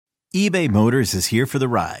eBay Motors is here for the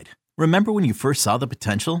ride. Remember when you first saw the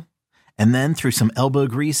potential? And then through some elbow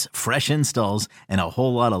grease, fresh installs, and a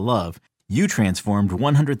whole lot of love, you transformed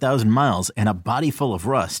 100,000 miles and a body full of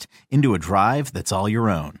rust into a drive that's all your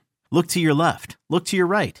own. Look to your left. Look to your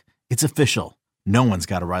right. It's official. No one's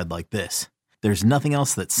got a ride like this. There's nothing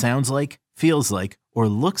else that sounds like, feels like, or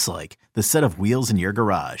looks like the set of wheels in your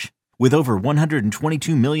garage. With over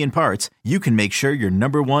 122 million parts, you can make sure your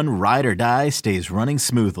number one ride or die stays running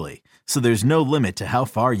smoothly. So there's no limit to how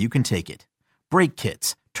far you can take it. Brake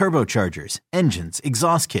kits, turbochargers, engines,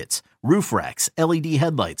 exhaust kits, roof racks, LED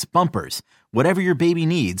headlights, bumpers, whatever your baby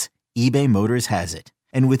needs, eBay Motors has it.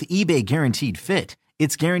 And with eBay Guaranteed Fit,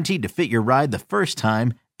 it's guaranteed to fit your ride the first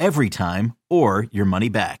time, every time, or your money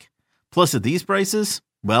back. Plus at these prices,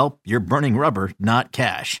 well, you're burning rubber, not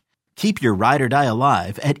cash. Keep your ride or die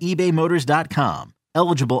alive at ebaymotors.com.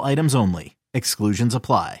 Eligible items only. Exclusions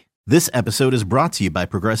apply. This episode is brought to you by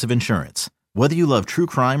Progressive Insurance. Whether you love true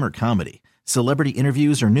crime or comedy, celebrity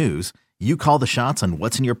interviews or news, you call the shots on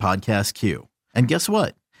what's in your podcast queue. And guess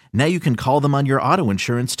what? Now you can call them on your auto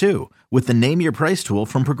insurance too with the Name Your Price tool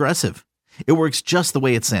from Progressive. It works just the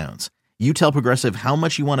way it sounds. You tell Progressive how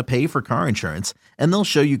much you want to pay for car insurance, and they'll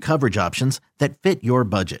show you coverage options that fit your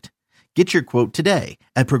budget. Get your quote today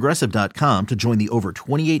at Progressive.com to join the over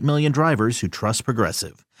 28 million drivers who trust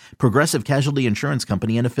Progressive. Progressive Casualty Insurance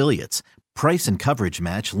Company and Affiliates. Price and coverage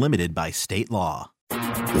match limited by state law.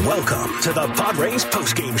 Welcome to the Padres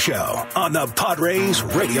Postgame Show on the Padres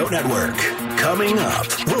Radio Network. Coming up,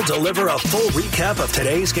 we'll deliver a full recap of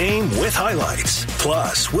today's game with highlights.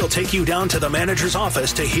 Plus, we'll take you down to the manager's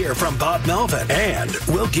office to hear from Bob Melvin. And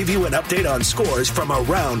we'll give you an update on scores from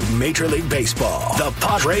around Major League Baseball. The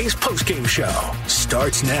Padres Postgame Show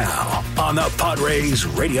starts now on the Padres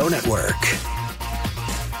Radio Network.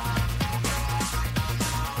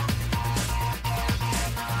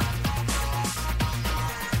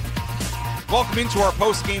 Welcome into our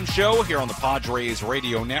post-game show here on the Padres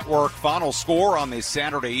Radio Network. Final score on this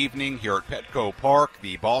Saturday evening here at Petco Park.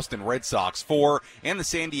 The Boston Red Sox 4 and the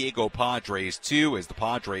San Diego Padres 2 as the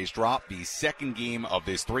Padres drop the second game of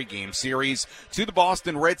this three-game series to the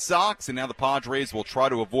Boston Red Sox. And now the Padres will try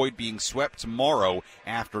to avoid being swept tomorrow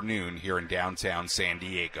afternoon here in downtown San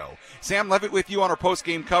Diego. Sam Levitt with you on our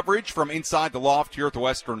post-game coverage from inside the loft here at the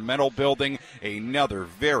Western Metal Building. Another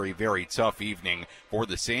very, very tough evening for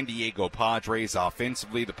the San Diego Padres.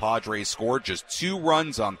 Offensively, the Padres scored just 2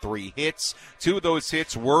 runs on 3 hits. 2 of those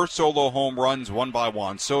hits were solo home runs, one by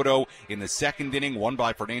Juan Soto in the second inning, one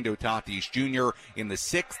by Fernando Tatis Jr. in the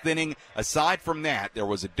 6th inning. Aside from that, there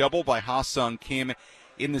was a double by Ha-Sung Kim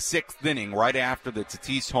in the 6th inning right after the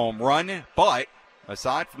Tatis home run, but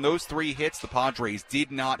aside from those 3 hits, the Padres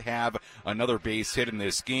did not have another base hit in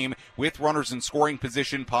this game. With runners in scoring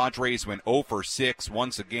position, Padres went 0 for 6.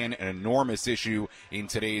 Once again, an enormous issue in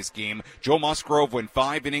today's game. Joe Musgrove went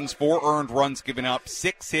 5 innings, 4 earned runs given up,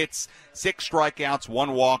 6 hits, 6 strikeouts,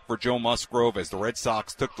 1 walk for Joe Musgrove as the Red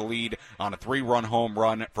Sox took the lead on a 3-run home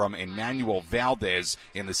run from Emmanuel Valdez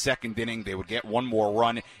in the 2nd inning. They would get 1 more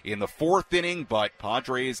run in the 4th inning, but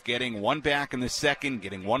Padres getting 1 back in the 2nd,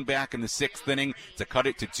 getting 1 back in the 6th inning to cut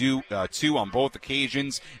it to 2 on both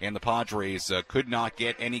occasions, and the Padres could not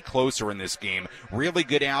get any closer in this game. Really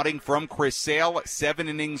good outing from Chris Sale. 7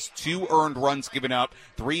 innings, 2 earned runs given up,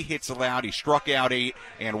 3 hits allowed. He struck out 8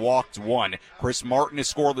 and walked 1. Chris Martin, a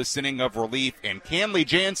scoreless inning of relief, and Kenley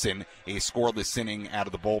Jansen, a scoreless inning out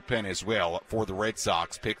of the bullpen as well for the Red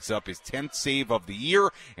Sox, picks up his 10th save of the year,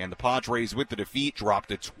 and the Padres with the defeat drop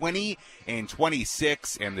to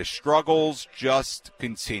 20-26, and the struggles just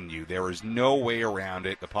continue. There is no way around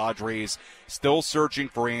it. The Padres still searching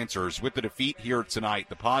for answers. With the defeat here tonight,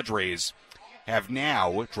 the Padres have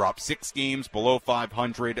now dropped 6 games below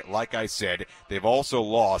 500. Like I said, they've also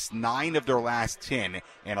lost 9 of their last 10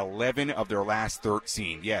 and 11 of their last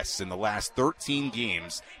 13. Yes, in the last 13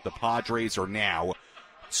 games, the Padres are now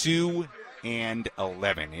 2-11.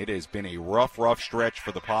 It has been a rough stretch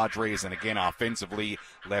for the Padres, and again, offensively,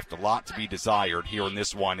 left a lot to be desired here in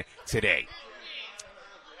this one today.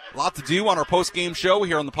 A lot to do on our post-game show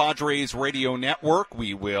here on the Padres Radio Network.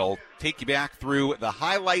 We will take you back through the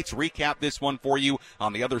highlights, recap this one for you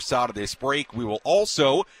on the other side of this break. We will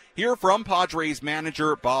also hear from Padres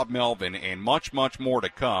manager Bob Melvin, and much more to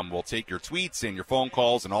come. We'll take your tweets and your phone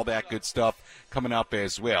calls and all that good stuff coming up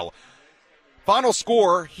as well. Final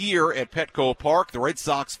score here at Petco Park, the Red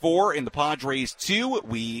Sox 4 and the Padres 2.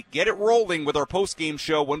 We get it rolling with our post-game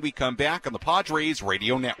show when we come back on the Padres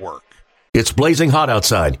Radio Network. It's blazing hot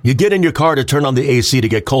outside. You get in your car to turn on the AC to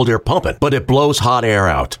get cold air pumping, but it blows hot air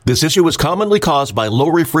out. This issue is commonly caused by low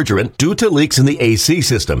refrigerant due to leaks in the AC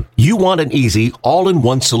system. You want an easy,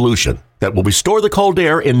 all-in-one solution that will restore the cold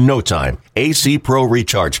air in no time. AC Pro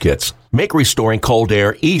Recharge Kits. Make restoring cold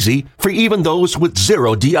air easy for even those with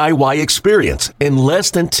zero DIY experience in less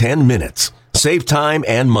than 10 minutes. Save time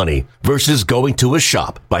and money versus going to a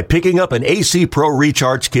shop by picking up an AC Pro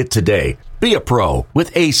Recharge Kit today. Be a pro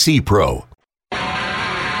with AC Pro.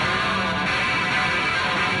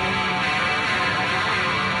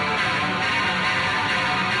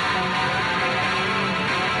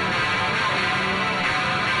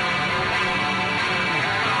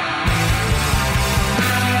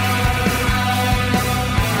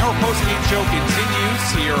 Postgame show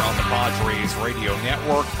continues here on the Padres Radio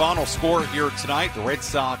Network. Final score here tonight, the Red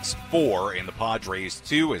Sox 4 and the Padres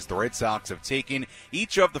 2, as the Red Sox have taken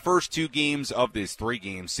each of the first two games of this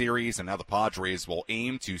three-game series, and now the Padres will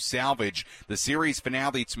aim to salvage the series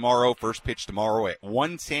finale tomorrow. First pitch tomorrow at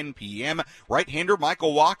 1:10 p.m. Right-hander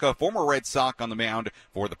Michael Wacha, former Red Sox, on the mound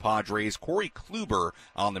for the Padres. Corey Kluber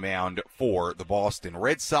on the mound for the Boston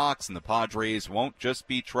Red Sox, and the Padres won't just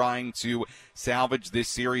be trying to salvage this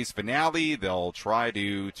series finale. They'll try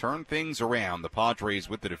to turn things around. The Padres,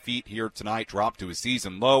 with the defeat here tonight, dropped to a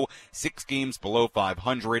season low, 6 games below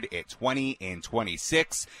 500 at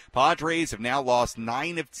 20-26. Padres have now lost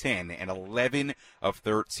 9 of 10 and 11 of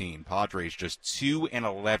 13. Padres just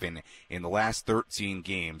 2-11 in the last 13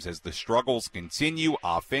 games as the struggles continue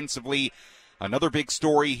offensively. Another big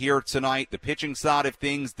story here tonight, the pitching side of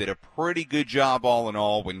things did a pretty good job all in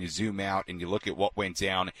all when you zoom out and you look at what went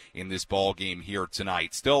down in this ball game here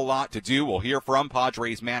tonight. Still a lot to do. We'll hear from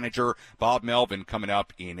Padres manager Bob Melvin coming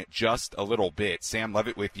up in just a little bit. Sam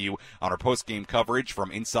Levitt with you on our post-game coverage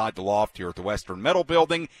from inside the loft here at the Western Metal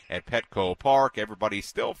Building at Petco Park. Everybody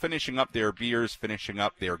still finishing up their beers, finishing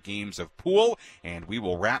up their games of pool, and we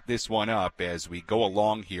will wrap this one up as we go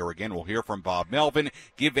along here. Again, we'll hear from Bob Melvin,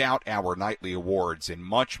 give out our nightly awards, and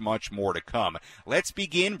much, much more to come. Let's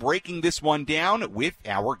begin breaking this one down with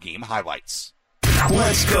our game highlights.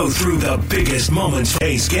 Let's go through the biggest moments of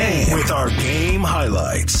today's game with our game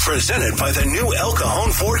highlights. Presented by the new El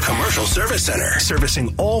Cajon Ford Commercial Service Center,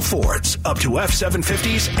 servicing all Fords up to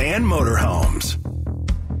F-750s and motorhomes.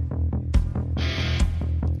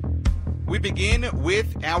 We begin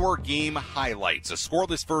with our game highlights. A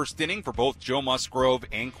scoreless first inning for both Joe Musgrove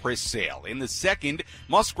and Chris Sale. In the second,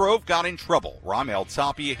 Musgrove got in trouble. Ramel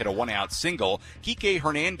Tapia hit a one-out single. Kike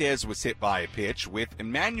Hernandez was hit by a pitch. With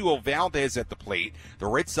Emmanuel Valdez at the plate, the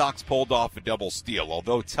Red Sox pulled off a double steal.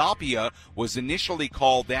 Although Tapia was initially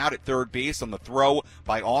called out at third base on the throw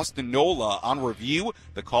by Austin Nola, on review,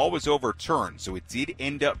 the call was overturned, so it did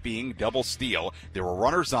end up being double steal. There were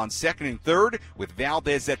runners on second and third with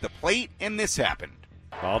Valdez at the plate, and this happened.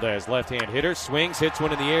 Valdez, left-hand hitter, swings, hits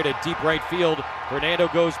one in the air to deep right field. Fernando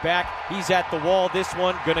goes back. He's at the wall. This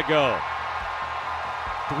one gonna go.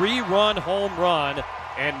 3-run home run,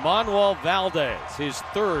 and Manuel Valdez, his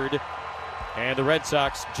third, and the Red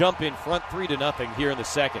Sox jump in front 3-0 here in the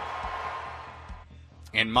second.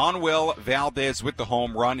 And Manuel Valdez with the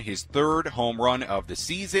home run, his third home run of the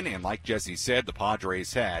season. And like Jesse said, the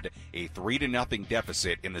Padres had a 3-0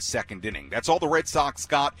 deficit in the second inning. That's all the Red Sox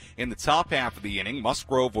got in the top half of the inning.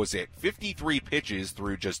 Musgrove was at 53 pitches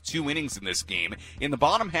through just 2 innings in this game. In the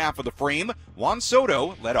bottom half of the frame, Juan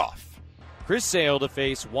Soto led off. Chris Sale to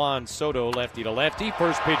face Juan Soto, lefty to lefty.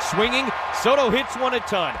 First pitch swinging. Soto hits one a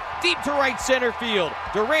ton. Deep to right center field.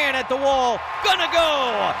 Duran at the wall. Gonna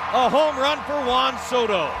go! A home run for Juan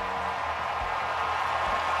Soto.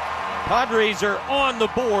 Padres are on the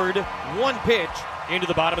board. 1 pitch into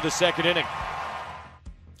the bottom of the second inning.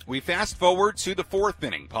 We fast forward to the fourth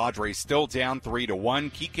inning. Padres still down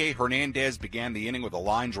 3-1. Kike Hernandez began the inning with a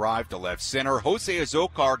line drive to left center. Jose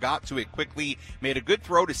Azocar got to it quickly, made a good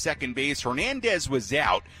throw to second base. Hernandez was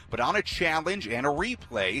out, but on a challenge and a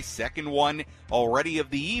replay, second one already of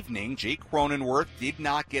the evening, Jake Cronenworth did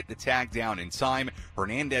not get the tag down in time.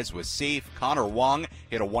 Hernandez was safe. Connor Wong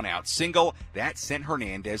hit a one-out single. That sent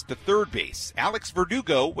Hernandez to third base. Alex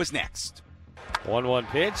Verdugo was next. 1-1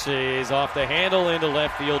 pitch is off the handle into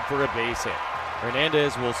left field for a base hit.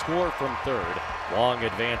 Hernandez will score from third. Wong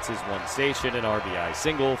advances one station, an RBI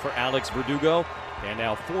single for Alex Verdugo. And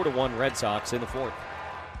now 4-1 Red Sox in the fourth.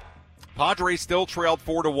 Padres still trailed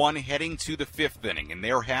 4-1 heading to the fifth inning. In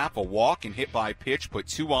their half, a walk and hit by pitch put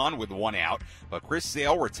 2 on with 1 out. But Chris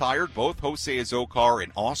Sale retired both Jose Azocar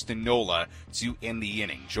and Austin Nola to end the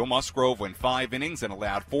inning. Joe Musgrove went 5 innings and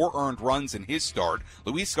allowed 4 earned runs in his start.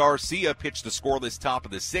 Luis Garcia pitched the scoreless top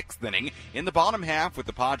of the 6th inning. In the bottom half, with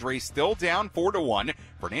the Padres still down 4-1,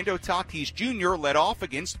 Fernando Tatis Jr. led off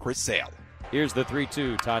against Chris Sale. Here's the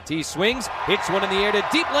 3-2. Tatis swings, hits one in the air to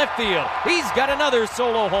deep left field. He's got another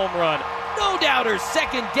solo home run. No doubters,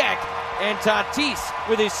 second deck. And Tatis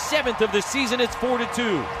with his 7th of the season. It's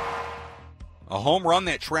 4-2. A home run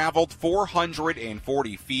that traveled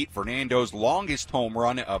 440 feet, Fernando's longest home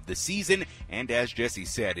run of the season, and as Jesse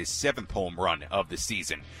said, his 7th home run of the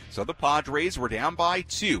season. So the Padres were down by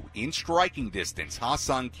 2 in striking distance.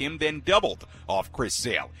 Ha-Seong Kim then doubled off Chris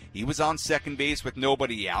Sale. He was on second base with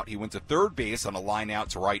nobody out. He went to third base on a line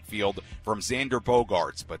out to right field from Xander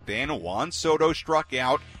Bogaerts, but then Juan Soto struck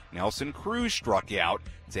out. Nelson Cruz struck out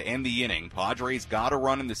to end the inning. Padres got a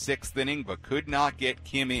run in the 6th inning, but could not get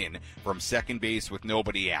Kim in from second base with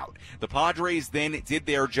nobody out. The Padres then did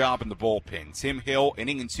their job in the bullpen. Tim Hill,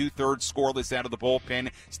 inning and 2/3 scoreless out of the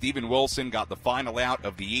bullpen. Steven Wilson got the final out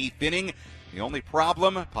of the 8th inning. The only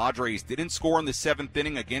problem, Padres didn't score in the 7th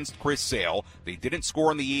inning against Chris Sale. They didn't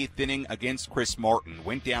score in the 8th inning against Chris Martin.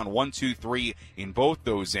 Went down 1-2-3 in both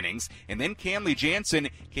those innings. And then Camley Jansen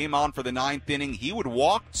came on for the 9th inning. He would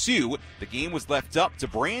walk 2. The game was left up to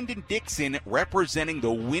Brandon Dixon, representing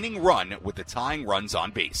the winning run with the tying runs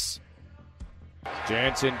on base.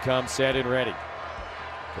 Jansen comes set and ready.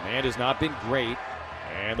 Command has not been great.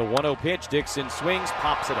 And the 1-0 pitch, Dixon swings,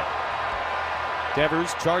 pops it up.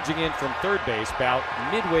 Devers charging in from third base, about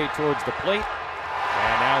midway towards the plate.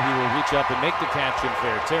 And now he will reach up and make the catch in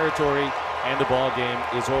fair territory, and the ball game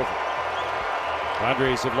is over.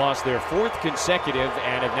 Padres have lost their 4th consecutive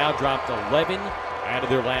and have now dropped 11 out of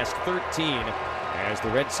their last 13 as the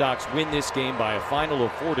Red Sox win this game by a final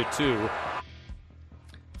of 4-2.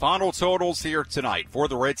 Final totals here tonight. For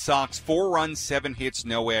the Red Sox, 4 runs, 7 hits,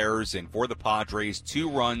 no errors. And for the Padres, 2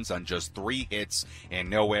 runs on just 3 hits and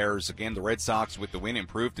no errors. Again, the Red Sox with the win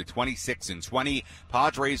improved to 26-20.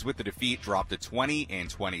 Padres with the defeat dropped to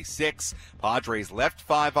 20-26. Padres left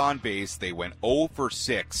 5 on base. They went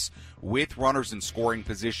 0-for-6 with runners in scoring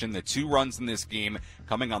position. The 2 runs in this game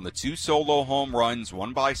coming on the 2 solo home runs,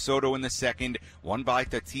 one by Soto in the 2nd, one by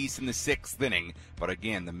Tatis in the 6th inning. But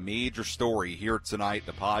again, the major story here tonight,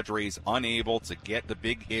 the Padres unable to get the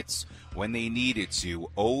big hits when they needed to.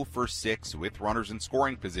 0-for-6 with runners in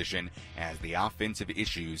scoring position as the offensive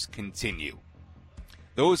issues continue.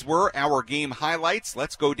 Those were our game highlights.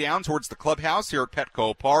 Let's go down towards the clubhouse here at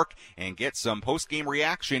Petco Park and get some post-game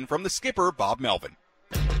reaction from the skipper, Bob Melvin.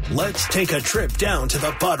 Let's take a trip down to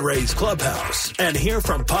the Padres clubhouse and hear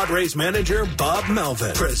from Padres manager Bob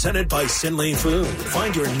Melvin. Presented by Sinley Food.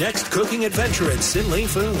 Find your next cooking adventure at Sinley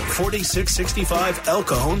Food, 4665 El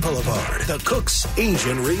Cajon Boulevard, the Cook's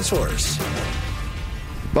Asian Resource.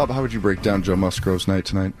 Bob, how would you break down Joe Musgrove's night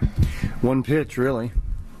tonight? One pitch, really.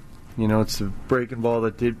 You know, it's a breaking ball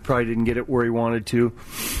that probably didn't get it where he wanted to.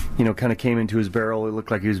 You know, kind of came into his barrel. It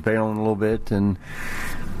looked like he was bailing a little bit, and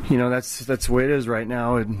you know, that's the way it is right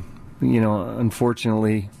now. And, you know,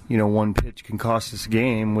 unfortunately, you know, one pitch can cost us a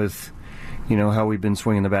game with, you know, how we've been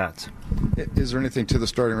swinging the bats. Is there anything to the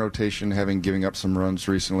starting rotation, giving up some runs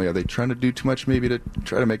recently? Are they trying to do too much maybe to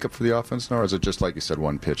try to make up for the offense now, or is it just like you said,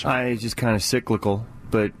 one pitch? It's just kind of cyclical.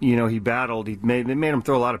 But, you know, he battled. They made him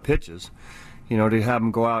throw a lot of pitches. You know, to have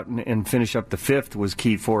him go out and finish up the 5th was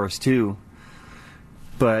key for us, too.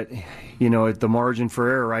 But, you know, the margin for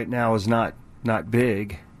error right now is not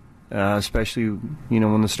big. Especially, you know,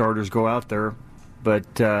 when the starters go out there.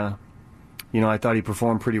 But, you know, I thought he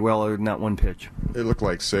performed pretty well other than that one pitch. It looked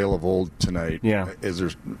like Sale of old tonight. Yeah. Is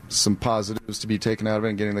there some positives to be taken out of it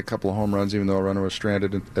and getting a couple of home runs even though a runner was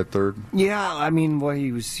stranded at third? Yeah, I mean, well,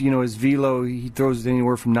 he was, you know, his velo, he throws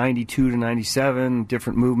anywhere from 92 to 97,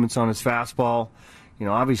 different movements on his fastball. You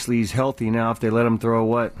know, obviously he's healthy now if they let him throw,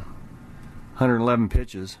 111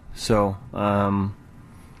 pitches. So,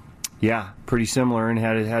 yeah, pretty similar, and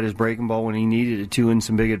had his breaking ball when he needed it to, and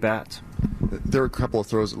some big at-bats. There were a couple of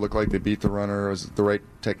throws that looked like they beat the runner. Was it the right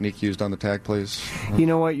technique used on the tag plays? You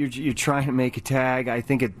know what? You're trying to make a tag. I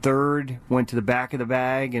think at third, went to the back of the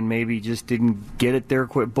bag and maybe just didn't get it there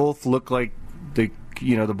quick. Both looked like the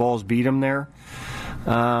balls beat him there.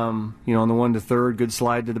 You know, on the one to third, good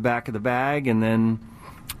slide to the back of the bag, and then,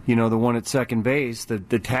 you know, the one at second base,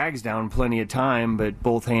 the tag's down plenty of time, but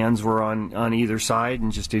both hands were on either side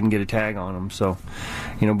and just didn't get a tag on them. So,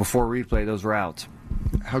 you know, before replay, those were outs.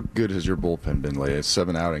 How good has your bullpen been lately?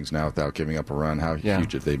 7 outings now without giving up a run. How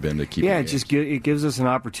huge have they been to keep? Yeah, it gives us an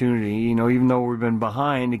opportunity. Even though we've been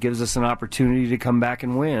behind, it gives us an opportunity to come back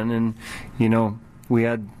and win. And we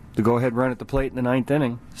had the go-ahead run at the plate in the 9th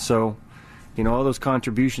inning. So, all those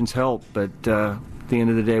contributions help. But at the end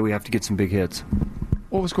of the day, we have to get some big hits.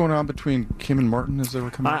 What was going on between Kim and Martin as they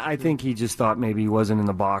were coming? I think he just thought maybe he wasn't in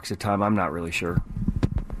the box at the time. I'm not really sure.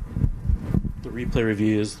 The replay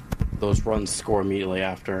reviews, those runs score immediately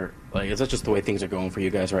after. Is that just the way things are going for you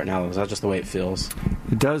guys right now? Is that just the way it feels?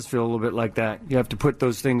 It does feel a little bit like that. You have to put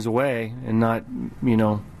those things away and not,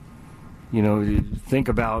 think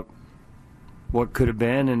about what could have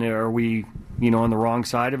been, and are we, on the wrong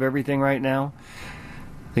side of everything right now?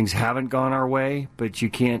 Things haven't gone our way, but you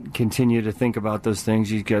can't continue to think about those things.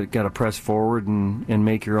 You've got to press forward and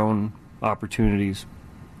make your own opportunities.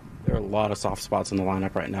 There are a lot of soft spots in the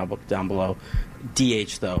lineup right now, but down below.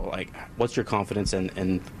 DH, though, what's your confidence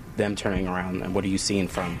in them turning around, and what are you seeing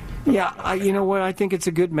from? Yeah, you know what? I think it's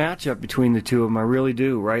a good matchup between the two of them. I really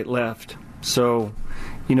do, right, left. So,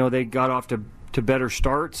 they got off to better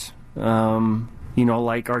starts.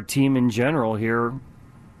 Like our team in general here.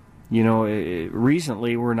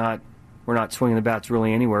 Recently we're not swinging the bats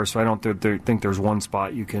really anywhere, so I don't think there's one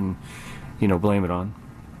spot you can, blame it on.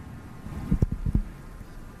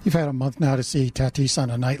 You've had a month now to see Tatis on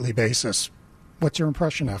a nightly basis. What's your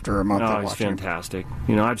impression after a month? Oh, he's fantastic.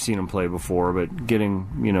 I've seen him play before, but getting,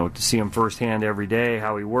 to see him firsthand every day,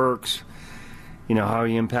 how he works, how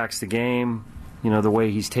he impacts the game, the way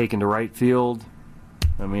he's taken to right field.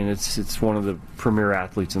 I mean, it's one of the premier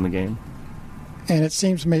athletes in the game. And it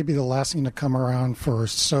seems maybe the last thing to come around for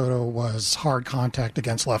Soto was hard contact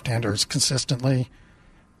against left-handers consistently.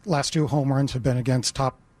 Last 2 home runs have been against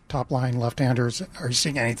top-line left-handers. Are you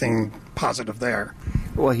seeing anything positive there?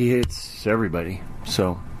 Well, he hits everybody.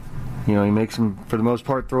 So, he makes them, for the most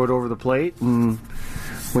part, throw it over the plate. And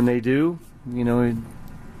when they do,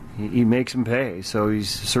 he makes them pay. So he's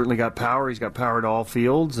certainly got power. He's got power to all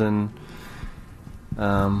fields. And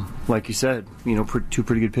like you said, 2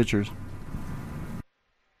 pretty good pitchers.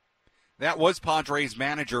 That was Padres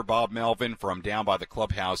manager Bob Melvin from down by the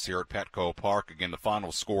clubhouse here at Petco Park. Again, the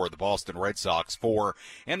final score, the Boston Red Sox 4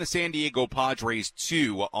 and the San Diego Padres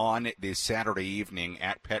 2 on this Saturday evening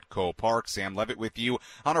at Petco Park. Sam Levitt with you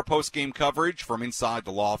on our post-game coverage from inside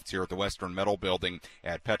the loft here at the Western Metal Building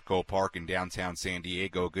at Petco Park in downtown San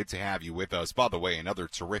Diego. Good to have you with us. By the way, another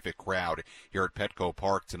terrific crowd here at Petco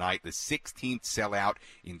Park tonight. The 16th sellout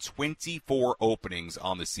in 24 openings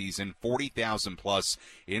on the season, 40,000 plus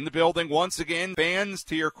in the building. Once again, fans,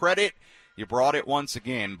 to your credit, you brought it once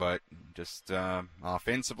again, but just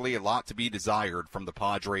offensively, a lot to be desired from the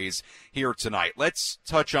Padres here tonight. Let's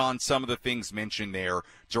touch on some of the things mentioned there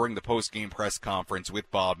during the post-game press conference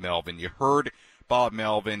with Bob Melvin. You heard Bob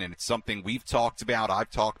Melvin, and it's something we've talked about,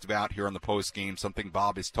 I've talked about here on the post-game, something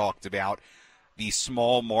Bob has talked about, the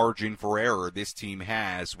small margin for error this team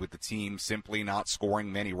has with the team simply not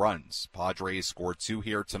scoring many runs. Padres scored 2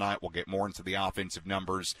 here tonight. We'll get more into the offensive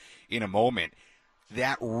numbers in a moment.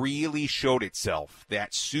 That really showed itself,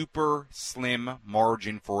 that super slim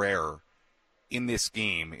margin for error in this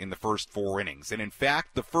game in the first 4 innings. And in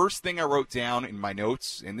fact, the first thing I wrote down in my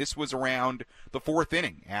notes, and this was around the 4th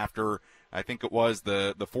inning after I think it was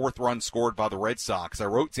the 4th run scored by the Red Sox, I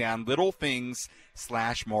wrote down little things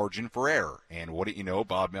 / margin for error. And what do you know,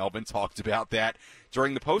 Bob Melvin talked about that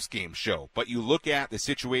during the postgame show. But you look at the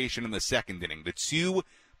situation in the 2nd inning, the 2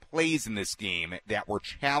 plays in this game that were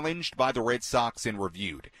challenged by the Red Sox and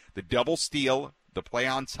reviewed. The double steal, the play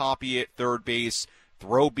on Tapia at third base,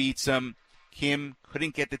 throw beats him. Kim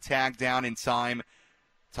couldn't get the tag down in time.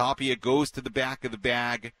 Tapia goes to the back of the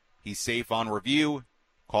bag. He's safe on review.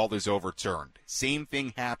 Call is overturned. Same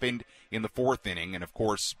thing happened in the 4th inning. And, of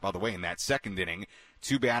course, by the way, in that 2nd inning,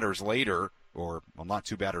 2 batters later, or, well, not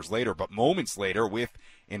 2 batters later, but moments later, with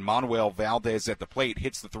Emmanuel Valdez at the plate,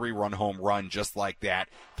 hits the 3-run home run just like that,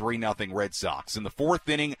 3-0 Red Sox. In the 4th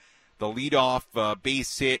inning, the leadoff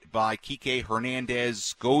base hit by Kike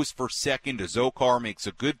Hernandez goes for second. Azócar makes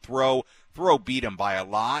a good throw. Throw beat him by a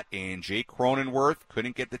lot, and Jake Cronenworth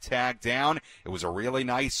couldn't get the tag down. It was a really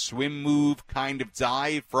nice swim move kind of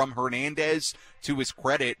dive from Hernandez, to his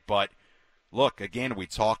credit. But look, again, we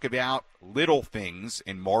talk about little things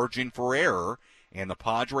and margin for error, and the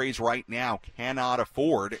Padres right now cannot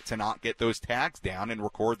afford to not get those tags down and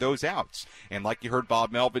record those outs. And like you heard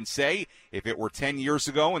Bob Melvin say, if it were 10 years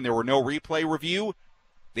ago and there were no replay review,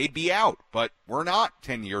 they'd be out. But we're not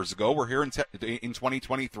 10 years ago. We're here in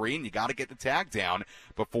 2023, and you got to get the tag down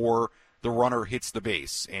before the runner hits the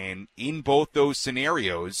base. And in both those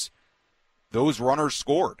scenarios, those runners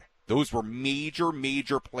scored. Those were major,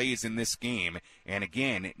 major plays in this game. And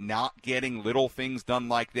again, not getting little things done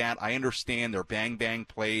like that. I understand they're bang-bang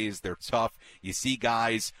plays. They're tough. You see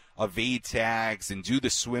guys evade tags and do the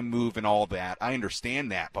swim move and all that. I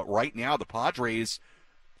understand that. But right now, the Padres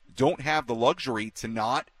don't have the luxury to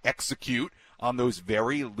not execute on those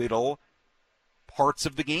very little parts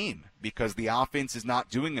of the game because the offense is not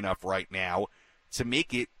doing enough right now to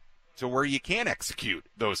make it to where you can execute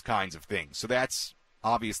those kinds of things. So that's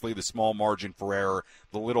obviously the small margin for error,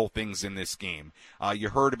 the little things in this game. You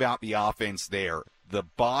heard about the offense there. The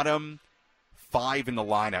bottom 5 in the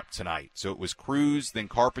lineup tonight. So it was Cruz, then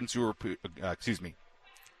Carpenter,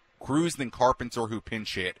 Cruz, then Carpenter who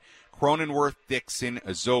pinch hit, Cronenworth, Dixon,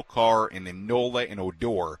 Azokar, and then Nola and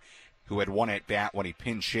Odor, who had one at bat when he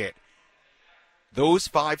pinch hit. Those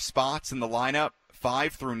 5 spots in the lineup,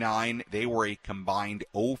 5 through 9, they were a combined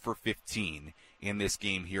 0 for 15 in this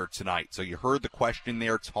game here tonight. So you heard the question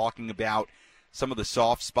there talking about some of the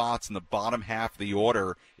soft spots in the bottom half of the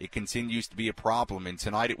order. It continues to be a problem, and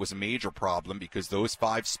tonight it was a major problem because those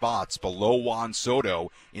 5 spots below Juan Soto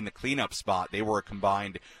in the cleanup spot, they were a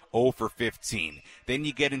combined 0 for 15. Then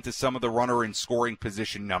you get into some of the runner in scoring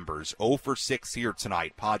position numbers. 0 for 6 here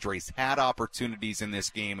tonight. Padres had opportunities in this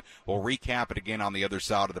game. We'll recap it again on the other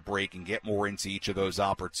side of the break and get more into each of those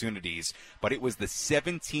opportunities. But it was the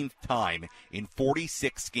 17th time in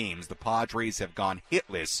 46 games the Padres have gone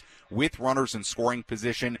hitless with runners in scoring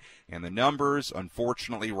position. And the numbers,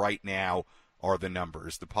 unfortunately, right now are the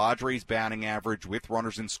numbers. The Padres' batting average with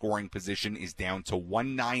runners in scoring position is down to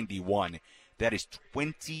 191. That is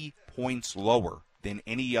 20 points lower than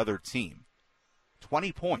any other team.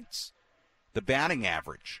 20 points. The batting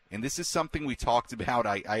average, and this is something we talked about.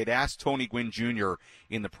 I had asked Tony Gwynn Jr.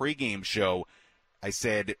 in the pregame show. I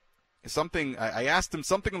asked him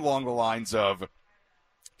something along the lines of,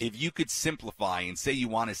 if you could simplify and say you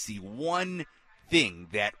want to see one thing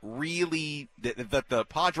that really that the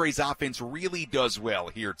Padres offense really does well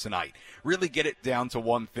here tonight, really get it down to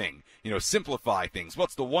one thing, simplify things.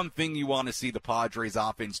 What's the one thing you want to see the Padres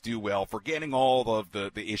offense do well, forgetting all of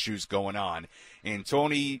the issues going on? And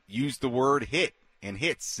Tony used the word hit and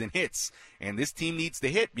hits and hits, and this team needs to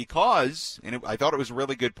hit because, and I thought it was a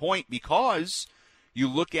really good point, because you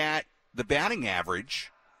look at the batting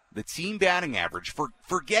average, the team batting average,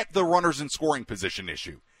 forget the runners in scoring position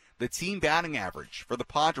issue. The team batting average for the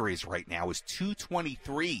Padres right now is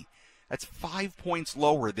 223. That's 5 points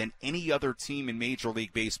lower than any other team in Major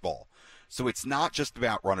League Baseball. So it's not just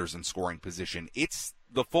about runners in scoring position. It's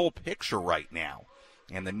the full picture right now.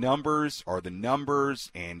 And the numbers are the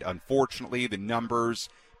numbers, and unfortunately the numbers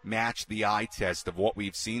match the eye test of what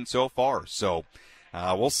we've seen so far. So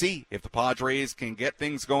we'll see if the Padres can get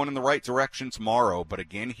things going in the right direction tomorrow. But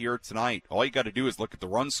again, here tonight, all you got to do is look at the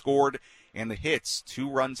runs scored and the hits. 2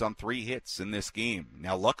 runs on 3 hits in this game.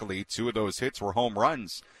 Now, luckily, 2 of those hits were home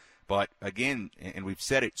runs. But again, and we've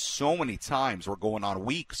said it so many times, we're going on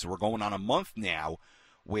weeks, we're going on a month now,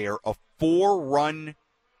 where a 4-run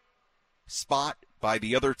spot by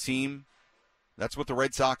the other team, that's what the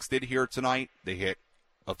Red Sox did here tonight. They hit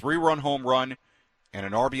a 3-run home run and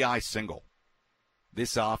an RBI single.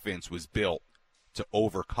 This offense was built to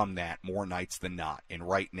overcome that more nights than not. And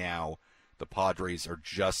right now, the Padres are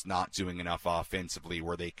just not doing enough offensively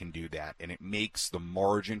where they can do that. And it makes the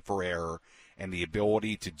margin for error and the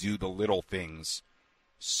ability to do the little things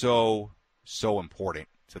so important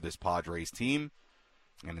to this Padres team.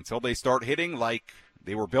 And until they start hitting like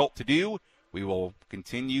they were built to do, we will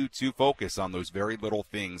continue to focus on those very little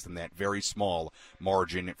things and that very small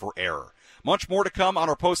margin for error. Much more to come on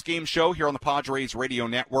our post-game show here on the Padres Radio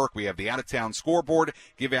Network. We have the out-of-town scoreboard,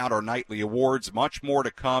 give out our nightly awards. Much more to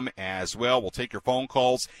come as well. We'll take your phone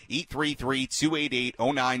calls,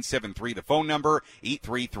 833-288-0973, the phone number,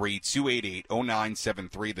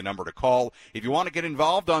 833-288-0973, the number to call. If you want to get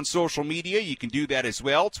involved on social media, you can do that as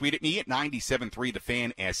well. Tweet at me at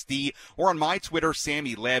 973thefan SD, or on my Twitter,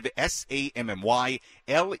 Sammy Lev, SAMMYLEV.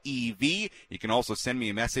 You can also send me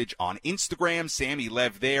a message on Instagram, Sammy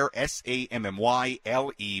Lev there, SAMMYLEV.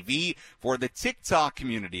 For the TikTok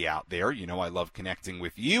community out there, you know I love connecting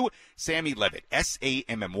with you. Sammy Levitt,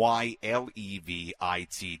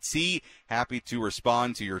 SAMMYLEVITT. Happy to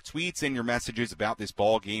respond to your tweets and your messages about this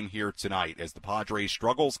ball game here tonight. As the Padres'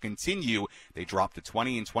 struggles continue, they dropped to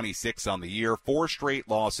 20-26 on the year, 4 straight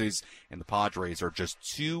losses, and the Padres are just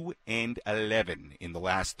 2-11 in the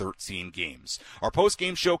last 13 games. Our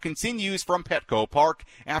post-game show continues from Petco Park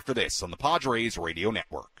after this on the Padres Radio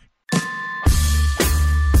Network.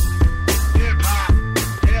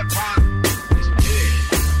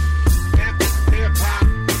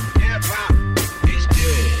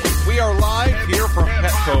 We are live here from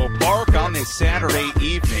Petco Park. this Saturday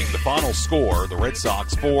evening. The final score, the Red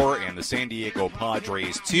Sox 4 and the San Diego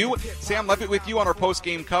Padres 2. Sam Levitt with you on our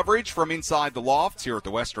post-game coverage from inside the lofts here at the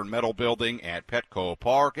Western Metal Building at Petco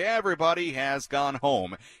Park. Everybody has gone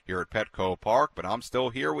home here at Petco Park, but I'm still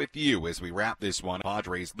here with you as we wrap this one.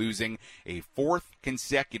 Padres losing a fourth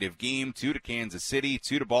consecutive game, 2 to Kansas City,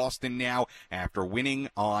 2 to Boston now after winning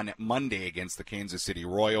on Monday against the Kansas City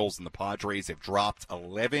Royals, and the Padres have dropped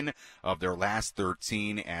 11 of their last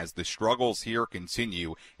 13 as the struggles here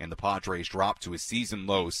continue, and the Padres drop to a season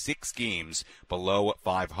low 6 games below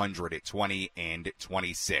 500 at 20 and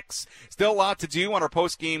 26. Still a lot to do on our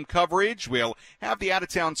post-game coverage. We'll have the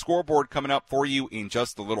out-of-town scoreboard coming up for you in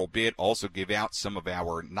just a little bit. Also give out some of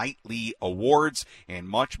our nightly awards and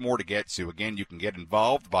much more to get to. Again, you can get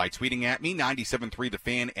involved by tweeting at me, 97.3 The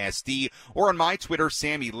Fan SD, or on my Twitter,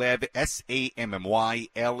 Sammy Lev,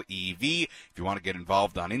 SAMMYLEV. If you want to get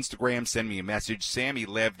involved on Instagram, send me a message, Sammy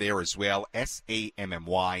Lev there as well,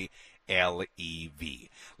 SAMMYLEV.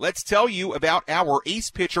 Let's tell you about our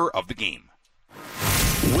ace pitcher of the game.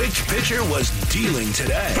 Which pitcher was dealing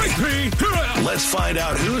today? Let's find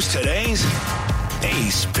out who's today's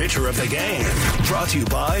ace pitcher of the game. Brought to you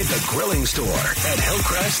by The Grilling Store at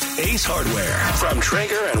Hillcrest Ace Hardware. From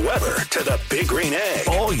Traeger and Weber to the Big Green Egg,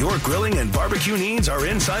 all your grilling and barbecue needs are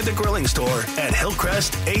inside The Grilling Store at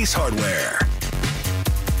Hillcrest Ace Hardware.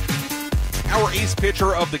 Our ace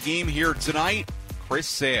pitcher of the game here tonight, Chris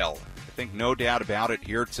Sale. I think no doubt about it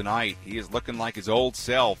here tonight. He is looking like his old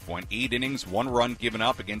self. Went 8 innings, 1 run given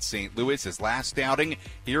up against St. Louis. His last outing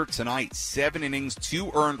here tonight, 7 innings,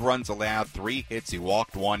 2 earned runs allowed, 3 hits. He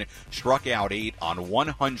walked 1, struck out 8 on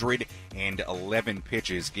 111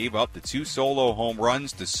 pitches. Gave up the 2 solo home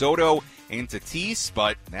runs to Soto and Tatis,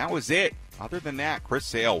 but that was it. Other than that, Chris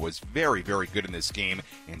Sale was very, very good in this game,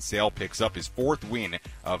 and Sale picks up his 4th win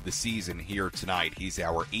of the season here tonight. He's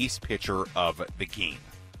our ace pitcher of the game.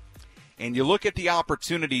 And you look at the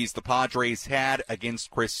opportunities the Padres had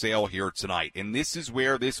against Chris Sale here tonight, and this is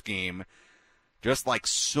where this game, just like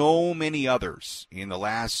so many others in the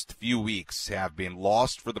last few weeks, have been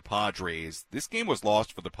lost for the Padres. This game was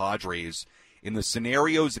lost for the Padres in the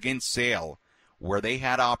scenarios against Sale where they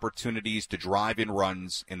had opportunities to drive in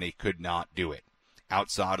runs and they could not do it,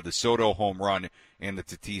 outside of the Soto home run and the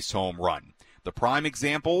Tatis home run. The prime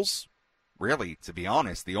examples, really, to be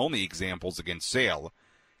honest, the only examples against Sale,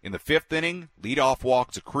 in the 5th inning, leadoff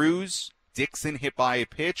walk to Cruz, Dixon hit by a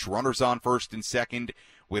pitch, runners on first and second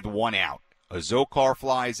with 1 out. Azócar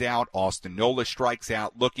flies out, Austin Nola strikes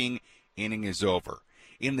out looking, inning is over.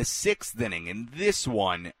 In the 6th inning, in this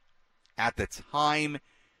one, at the time,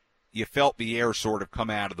 you felt the air sort of come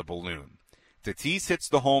out of the balloon. Tatis hits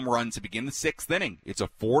the home run to begin the 6th inning. It's a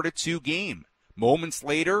 4-2 game. Moments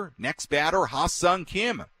later, next batter, Ha-Sung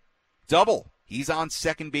Kim. Double. He's on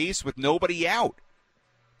second base with nobody out.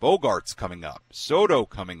 Bogarts coming up, Soto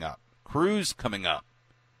coming up, Cruz coming up.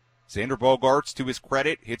 Xander Bogaerts, to his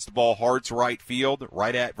credit, hits the ball hard to right field,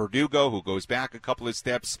 right at Verdugo, who goes back a couple of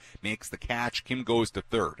steps, makes the catch. Kim goes to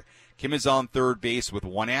third. Kim is on third base with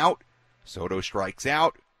 1 out. Soto strikes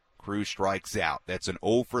out. Cruz strikes out. That's an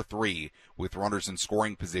 0 for 3 with runners in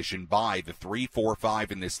scoring position by the 3-4-5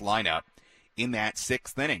 in this lineup in that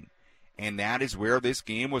 6th inning. And that is where this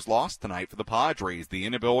game was lost tonight for the Padres. The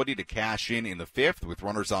inability to cash in the 5th with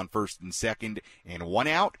runners on first and second and 1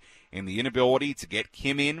 out, and the inability to get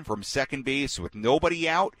Kim in from second base with nobody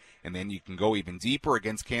out. And then you can go even deeper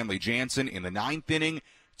against Kenley Jansen in the 9th inning.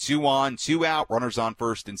 2 on, 2 out, runners on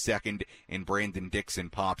first and second, and Brandon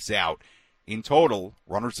Dixon pops out. In total,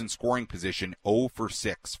 runners in scoring position 0 for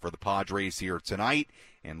 6 for the Padres here tonight.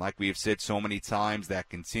 And like we have said so many times, that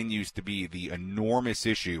continues to be the enormous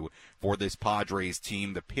issue for this Padres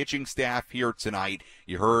team. The pitching staff here tonight,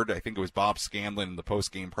 you heard, I think it was Bob Scanlon in the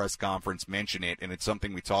post-game press conference mention it, and it's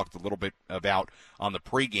something we talked a little bit about on the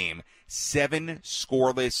pregame. 7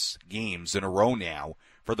 scoreless games in a row now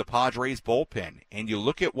for the Padres bullpen. And you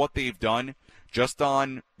look at what they've done just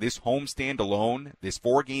on this homestand alone, this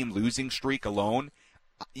 4-game losing streak alone.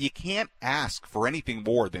 You can't ask for anything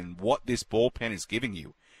more than what this bullpen is giving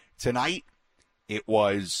you. Tonight, it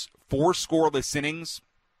was 4 scoreless innings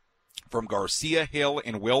from Garcia, Hill,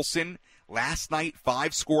 and Wilson. Last night,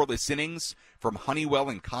 5 scoreless innings from Honeywell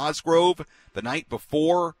and Cosgrove. The night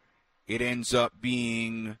before, it ends up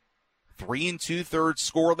being 3 2/3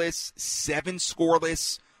 scoreless, 7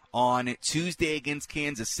 scoreless on Tuesday against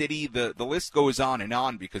Kansas City. The list goes on and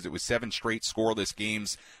on because it was 7 straight scoreless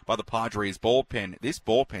games by the Padres bullpen. This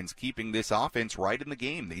bullpen's keeping this offense right in the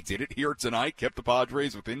game. They did it here tonight, kept the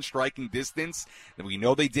Padres within striking distance. And we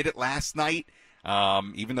know they did it last night,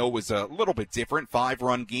 even though it was a little bit different,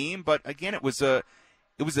 5-run game. But again, it was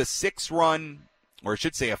it was a 6-run, or I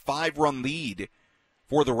should say a 5-run lead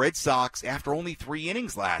for the Red Sox after only 3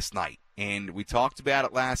 innings last night. And we talked about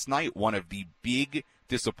it last night. One of the big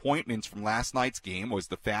disappointments from last night's game was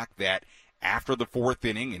the fact that after the 4th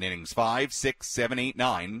inning, in innings 5, 6, 7, 8,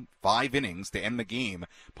 9, 5 innings to end the game,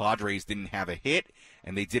 Padres didn't have a hit,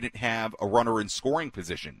 and they didn't have a runner in scoring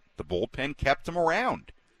position. The bullpen kept them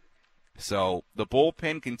around. So the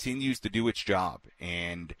bullpen continues to do its job.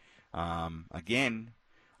 And, again,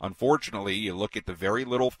 unfortunately, you look at the very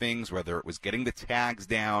little things, whether it was getting the tags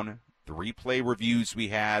down, the replay reviews we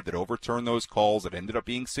had that overturned those calls that ended up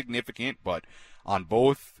being significant, but on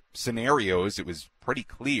both scenarios, it was pretty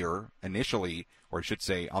clear initially, or I should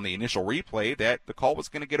say on the initial replay, that the call was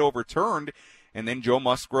going to get overturned. And then Joe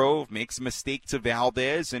Musgrove makes a mistake to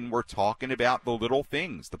Valdez, and we're talking about the little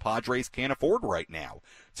things. The Padres can't afford right now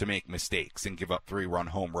to make mistakes and give up 3-run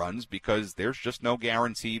home runs because there's just no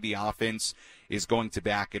guarantee the offense is going to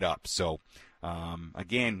back it up. So,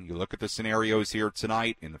 again, you look at the scenarios here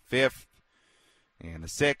tonight in the 5th and the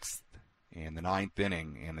 6th and the 9th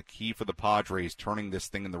inning, and the key for the Padres turning this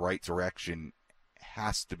thing in the right direction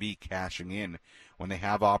has to be cashing in when they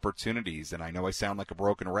have opportunities. And I know I sound like a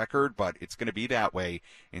broken record, but it's going to be that way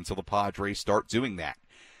until the Padres start doing that.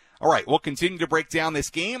 All right, we'll continue to break down this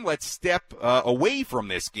game. Let's step away from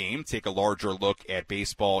this game, take a larger look at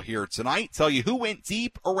baseball here tonight, tell you who went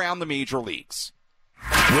deep around the major leagues.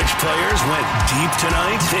 Which players went deep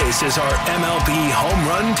tonight? This is our MLB Home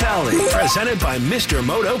Run Tally, presented by Mr.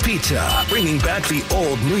 Moto Pizza, bringing back the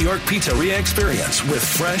old New York pizzeria experience with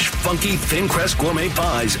fresh, funky, thin crust gourmet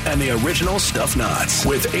pies and the original stuffed nuts.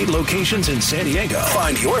 With 8 locations in San Diego,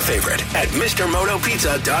 find your favorite at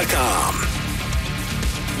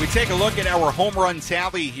MrMotoPizza.com. We take a look at our home run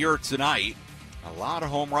tally here tonight. A lot of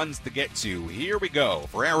home runs to get to. Here we go.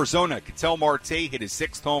 For Arizona, Ketel Marte hit his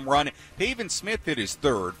 6th home run. Pavin Smith hit his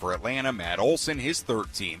 3rd. For Atlanta, Matt Olson his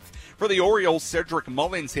 13th. For the Orioles, Cedric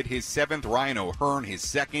Mullins hit his 7th. Ryan O'Hearn his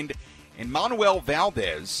 2nd. And Manuel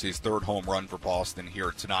Valdez, his 3rd home run for Boston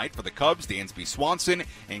here tonight. For the Cubs, Dansby Swanson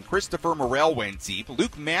and Christopher Morel went deep.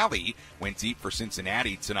 Luke Malley went deep for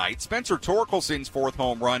Cincinnati tonight. Spencer Torkelson's 4th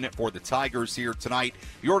home run for the Tigers here tonight.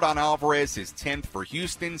 Yordan Alvarez, his 10th for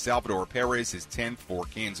Houston. Salvador Perez, his 10th for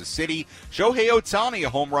Kansas City. Shohei Ohtani, a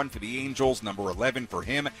home run for the Angels, number 11 for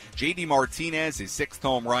him. J.D. Martinez, his 6th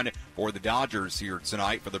home run for the Dodgers here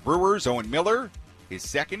tonight. For the Brewers, Owen Miller, his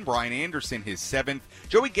 2nd. Brian Anderson, his 7th.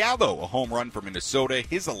 Joey Gallo, a home run for Minnesota,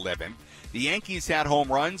 his 11th. The Yankees had home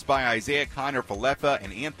runs by Isaiah Kiner-Falefa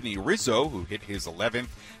and Anthony Rizzo, who hit his 11th.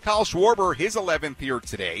 Kyle Schwarber, his 11th here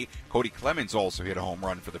today. Cody Clemens also hit a home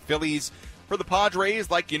run for the Phillies. For the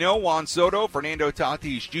Padres, like you know, Juan Soto, Fernando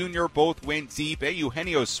Tatis Jr. both went deep.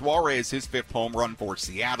 Eugenio Suarez, his 5th home run for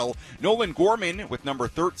Seattle. Nolan Gorman with number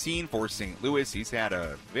 13 for St. Louis. He's had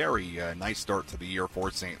a very nice start to the year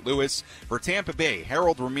for St. Louis. For Tampa Bay,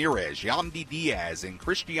 Harold Ramirez, Yandy Diaz, and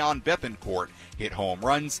Christian Bethancourt hit home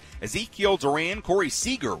runs. Ezekiel Duran, Corey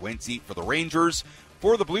Seager went deep for the Rangers.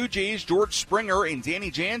 For the Blue Jays, George Springer and Danny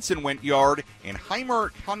Jansen went yard, and Heimer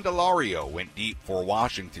Candelario went deep for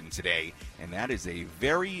Washington today. And that is a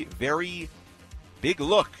very, very big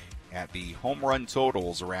look at the home run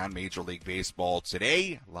totals around Major League Baseball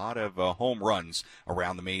today. A lot of home runs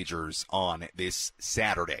around the majors on this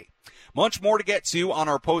Saturday. Much more to get to on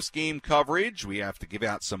our post-game coverage. We have to give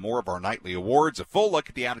out some more of our nightly awards, a full look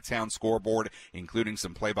at the out-of-town scoreboard, including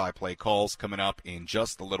some play-by-play calls coming up in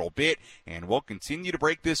just a little bit. And we'll continue to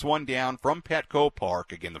break this one down from Petco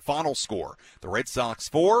Park. Again, the final score, the Red Sox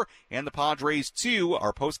 4 and the Padres 2.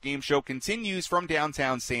 Our post-game show continues from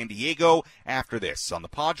downtown San Diego after this on the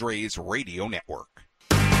Padres Radio Network.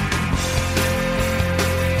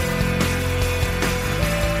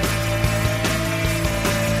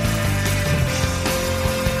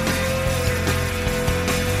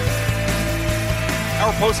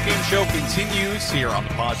 Our postgame show continues here on the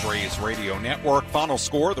Padres Radio Network. Final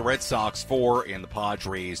score, the Red Sox 4 and the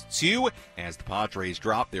Padres 2. As the Padres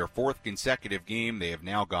drop their 4th consecutive game, they have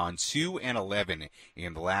now gone 2-11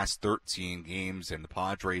 in the last 13 games, and the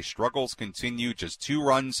Padres' struggles continue. Just 2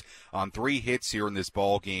 runs on 3 hits here in this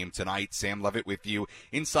ball game tonight. Sam Levitt with you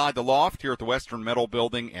inside the loft here at the Western Metal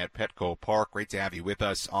Building at Petco Park. Great to have you with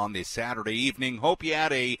us on this Saturday evening. Hope you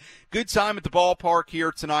had a good time at the ballpark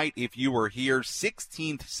here tonight. If you were here, 16th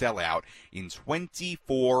sellout in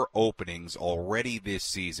 24 openings already this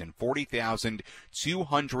season.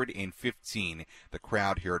 40,215 the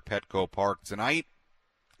crowd here at Petco Park tonight.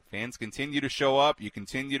 Fans continue to show up. You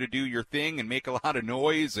continue to do your thing and make a lot of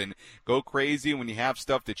noise and go crazy when you have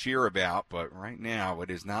stuff to cheer about. But right now, it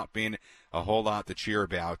has not been a whole lot to cheer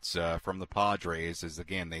about from the Padres as,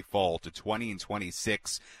 again, they fall to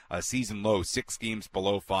 20-26, a season low, 6 games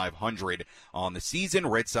below 500 on the season.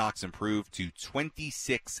 Red Sox improved to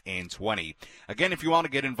 26-20. Again, if you want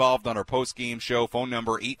to get involved on our post-game show, phone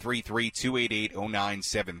number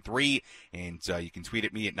 833-288-0973, and you can tweet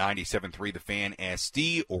at me at 973thefan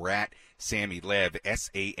SD or at Sammy Lev,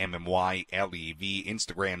 SAMMYLEV.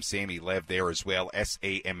 Instagram, Sammy Lev there as well,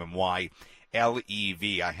 SAMMYLEV.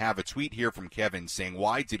 I have a tweet here from Kevin saying,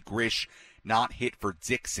 why did Grish not hit for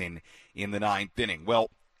Dixon in the 9th inning?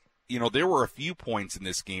 Well, there were a few points in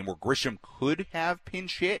this game where Grisham could have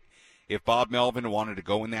pinch hit if Bob Melvin wanted to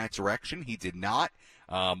go in that direction. He did not.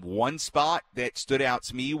 One spot that stood out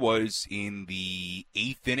to me was in the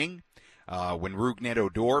 8th inning when Rougned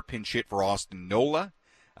Odor pinch hit for Austin Nola.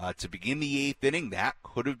 To begin the 8th inning, that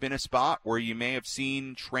could have been a spot where you may have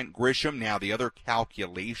seen Trent Grisham. Now, the other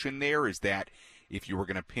calculation there is that if you were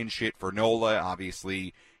going to pinch hit for Nola,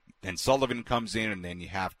 obviously, then Sullivan comes in, and then you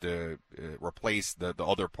have to replace the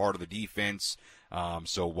other part of the defense.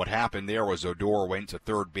 So what happened there was Odor went to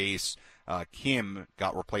third base. Kim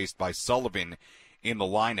got replaced by Sullivan in the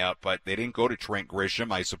lineup, but they didn't go to Trent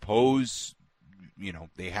Grisham. I suppose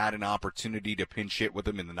they had an opportunity to pinch hit with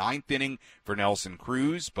him in the 9th inning for Nelson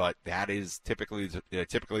Cruz, but that is typically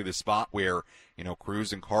the spot where,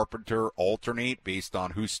 Cruz and Carpenter alternate based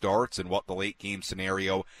on who starts and what the late game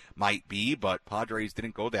scenario might be. But Padres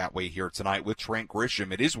didn't go that way here tonight with Trent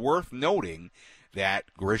Grisham. It is worth noting that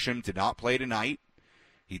Grisham did not play tonight.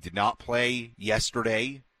 He did not play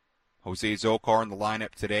yesterday. Jose Zokar in the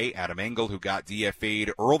lineup today. Adam Engel, who got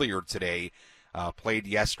DFA'd earlier today, played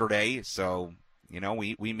yesterday. So,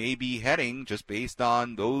 we may be heading, just based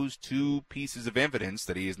on those two pieces of evidence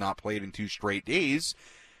that he has not played in 2 straight days,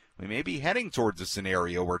 we may be heading towards a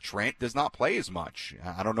scenario where Trent does not play as much.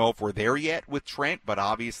 I don't know if we're there yet with Trent, but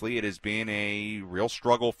obviously it has been a real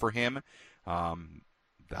struggle for him. The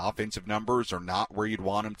offensive numbers are not where you'd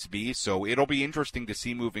want them to be, so it'll be interesting to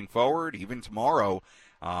see moving forward. Even tomorrow,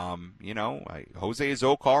 Jose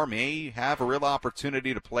Zokar may have a real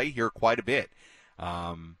opportunity to play here quite a bit.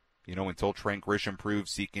 Until Trent Grisham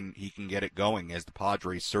proves he can get it going as the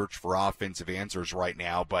Padres search for offensive answers right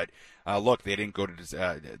now. But look, they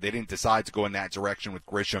didn't decide to go in that direction with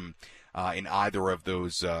Grisham in either of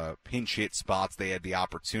those pinch hit spots. They had the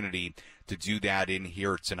opportunity to do that in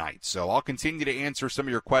here tonight. So I'll continue to answer some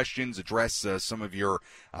of your questions, address some of your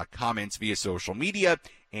comments via social media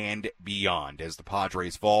and beyond as the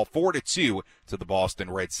Padres fall 4-2 to the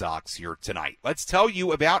Boston Red Sox here tonight. Let's tell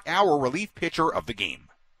you about our relief pitcher of the game.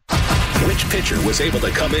 Which pitcher was able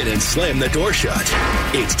to come in and slam the door shut?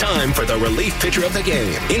 It's time for the relief pitcher of the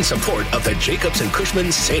game in support of the Jacobs &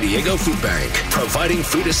 Cushman San Diego Food Bank, providing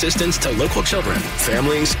food assistance to local children,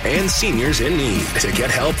 families, and seniors in need. To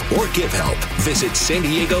get help or give help, visit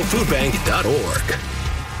SanDiegoFoodBank.org.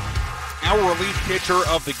 Our relief pitcher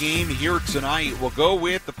of the game here tonight will go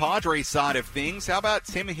with the Padres side of things. How about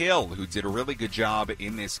Tim Hill, who did a really good job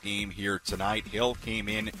in this game here tonight? Hill came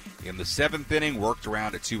in the 7th inning, worked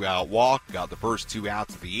around a 2-out walk, got the first 2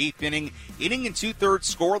 outs of the 8th inning. Inning and 2/3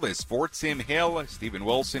 scoreless for Tim Hill. Steven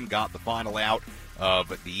Wilson got the final out of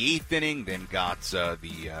the 8th inning, then got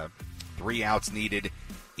the 3 outs needed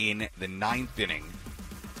in the 9th inning.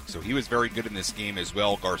 So he was very good in this game as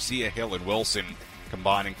well. Garcia, Hill, and Wilson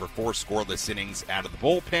combining for 4 scoreless innings out of the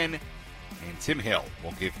bullpen, and Tim Hill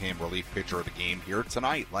will give him relief pitcher of the game here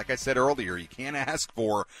tonight. Like I said earlier, you can't ask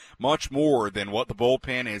for much more than what the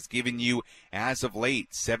bullpen has given you as of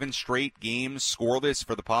late. 7 straight games scoreless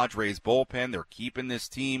for the Padres bullpen. They're keeping this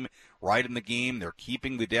team right in the game. They're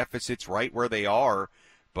keeping the deficits right where they are,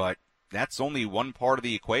 but that's only one part of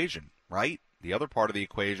the equation, right? The other part of the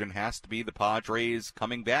equation has to be the Padres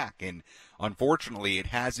coming back, and unfortunately it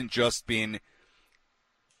hasn't just been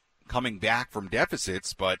coming back from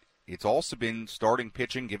deficits, but it's also been starting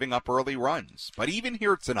pitching, giving up early runs. But even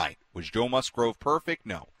here tonight, was Joe Musgrove perfect?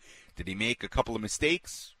 No. Did he make a couple of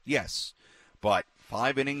mistakes? Yes. But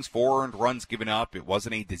 5 innings, 4 earned runs given up. It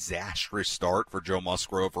wasn't a disastrous start for Joe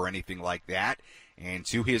Musgrove or anything like that. And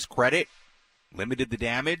to his credit, limited the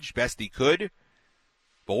damage best he could.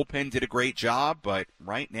 Bullpen did a great job, but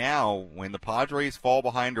right now, when the Padres fall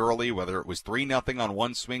behind early, whether it was 3-0 on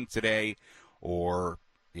one swing today or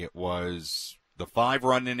it was the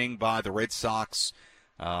 5-run inning by the Red Sox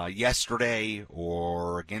yesterday,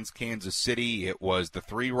 or against Kansas City, it was the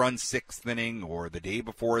 3-run 6th inning, or the day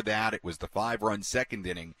before that, it was the 5-run 2nd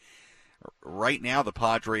inning. Right now, the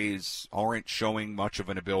Padres aren't showing much of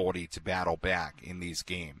an ability to battle back in these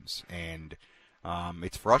games, and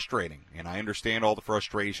it's frustrating, and I understand all the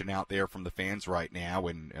frustration out there from the fans right now.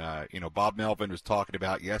 And Bob Melvin was talking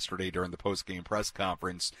about yesterday during the post-game press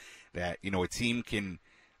conference that a team can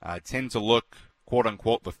tend to look quote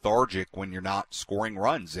unquote lethargic when you're not scoring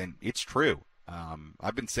runs, and it's true.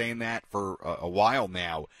 I've been saying that for a while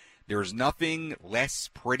now. There's nothing less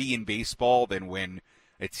pretty in baseball than when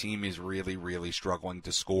a team is really, really struggling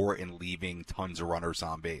to score and leaving tons of runners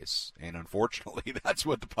on base. And unfortunately, that's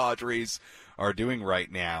what the Padres are doing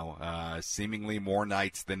right now, seemingly more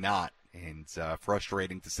nights than not. And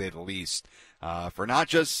frustrating to say the least, for not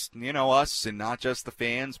just, us and not just the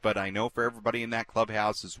fans, but I know for everybody in that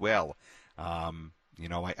clubhouse as well. I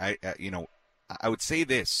would say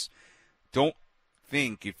this. Don't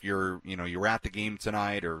think if you're at the game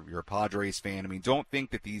tonight or you're a Padres fan, don't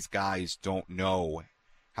think that these guys don't know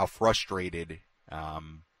how frustrated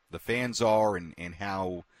the fans are and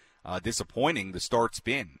how disappointing the start's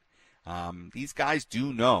been. These guys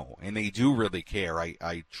do know, and they do really care.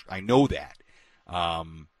 I know that.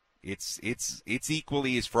 It's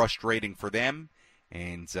equally as frustrating for them,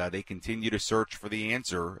 and they continue to search for the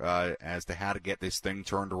answer as to how to get this thing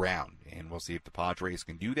turned around. And we'll see if the Padres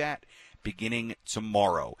can do that beginning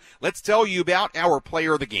tomorrow. Let's tell you about our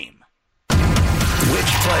player of the game. Which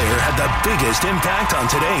player had the biggest impact on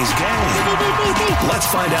today's game? Let's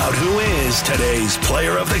find out who is today's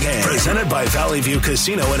player of the game. Presented by Valley View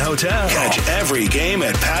Casino and Hotel. Catch every game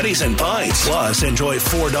at Patties and Pints. Plus, enjoy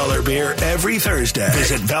 $4 beer every Thursday.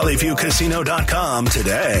 Visit valleyviewcasino.com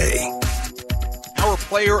today. Our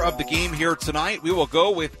player of the game here tonight, we will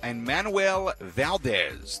go with Emmanuel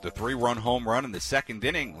Valdez. The 3-run home run in the second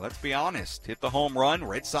inning. Let's be honest, hit the home run.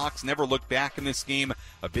 Red Sox never looked back in this game.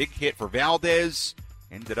 A big hit for Valdez.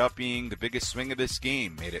 Ended up being the biggest swing of this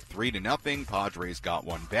game. Made it 3-0. Padres got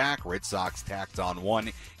one back. Red Sox tacked on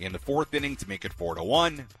one in the fourth inning to make it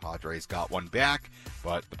 4-1. Padres got one back,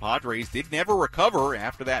 but the Padres did never recover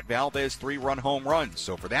after that Valdez 3-run home run.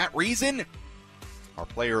 So for that reason, our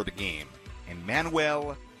player of the game,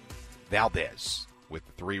 Emmanuel Valdez with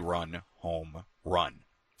the 3-run home run.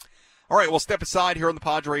 All right, we'll step aside here on the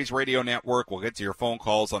Padres Radio Network. We'll get to your phone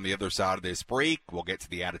calls on the other side of this break. We'll get to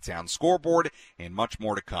the out-of-town scoreboard and much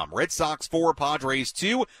more to come. Red Sox 4, Padres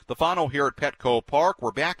 2, the final here at Petco Park.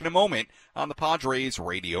 We're back in a moment on the Padres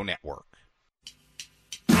Radio Network.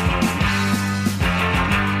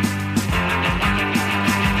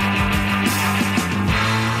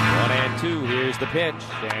 1-2, here's the pitch,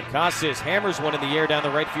 and Casas hammers one in the air down the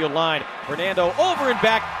right field line. Fernando over and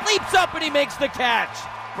back, leaps up, and he makes the catch.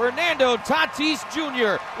 Fernando Tatis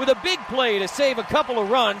Jr. with a big play to save a couple of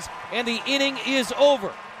runs, and the inning is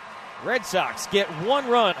over. Red Sox get 1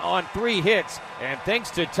 run on 3 hits, and thanks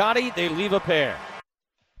to Tati, they leave a pair.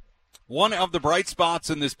 One of the bright spots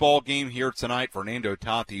in this ball game here tonight, Fernando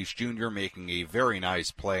Tatis Jr. making a very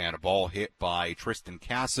nice play on a ball hit by Tristan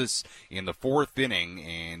Casas in the fourth inning,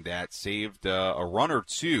 and that saved a run or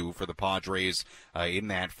two for the Padres in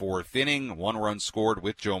that fourth inning. 1 run scored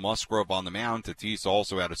with Joe Musgrove on the mound. Tatis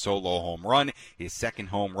also had a solo home run, his second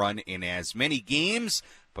home run in as many games.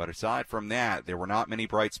 But aside from that, there were not many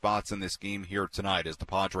bright spots in this game here tonight as the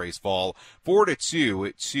Padres fall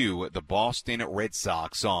 4-2 to the Boston Red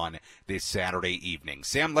Sox on this Saturday evening.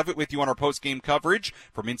 Sam Levitt with you on our post-game coverage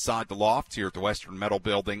from inside the loft here at the Western Metal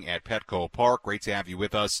Building at Petco Park. Great to have you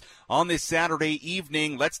with us on this Saturday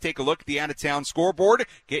evening. Let's take a look at the out-of-town scoreboard,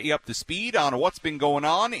 get you up to speed on what's been going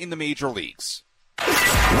on in the major leagues.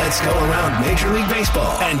 Let's go around Major League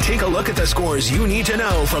Baseball and take a look at the scores you need to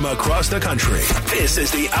know from across the country. This is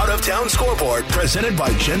the Out of Town Scoreboard presented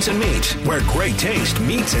by Jensen Meat, where great taste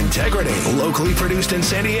meets integrity. Locally produced in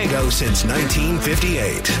San Diego since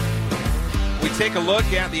 1958. We take a look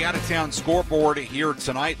at the out-of-town scoreboard here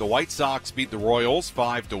tonight. The White Sox beat the Royals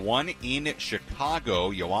 5-1 in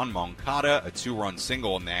Chicago. Yoan Moncada, a 2-run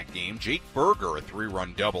single in that game. Jake Berger, a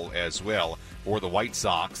 3-run double as well for the White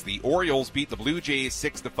Sox. The Orioles beat the Blue Jays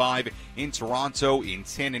 6-5 in Toronto in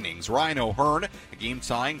 10 innings. Ryan O'Hearn, a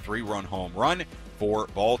game-tying 3-run home run for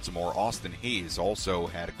Baltimore. Austin Hayes also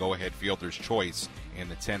had a go-ahead fielder's choice in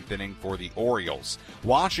the 10th inning for the Orioles.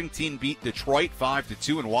 Washington beat Detroit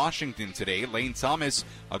 5-2 in Washington today. Lane Thomas,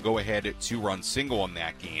 a go-ahead 2-run single in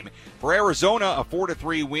that game. For Arizona, a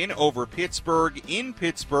 4-3 win over Pittsburgh in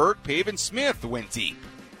Pittsburgh. Pavin Smith went deep.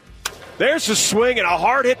 There's a swing and a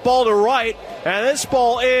hard hit ball to right, and this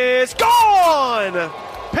ball is gone!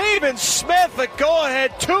 Pavin Smith, a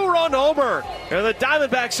go-ahead 2-run homer, and the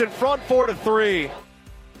Diamondbacks in front 4-3.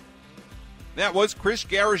 That was Chris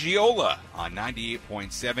Garagiola on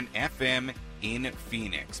 98.7 FM in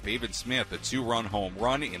Phoenix. Pavin Smith, a 2-run home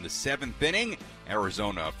run in the 7th inning.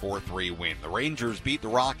 Arizona, a 4-3 win. The Rangers beat the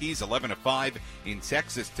Rockies 11-5 in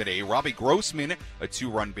Texas today. Robbie Grossman, a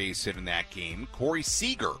 2-run base hit in that game. Corey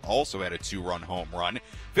Seager also had a 2-run home run.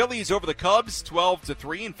 Phillies over the Cubs,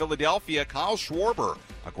 12-3 in Philadelphia. Kyle Schwarber,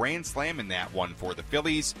 a grand slam in that one for the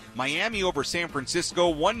Phillies. Miami over San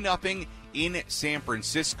Francisco, 1-0 in San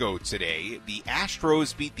Francisco today. The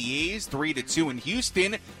Astros beat the A's 3-2 in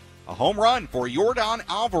Houston. A home run for Yordan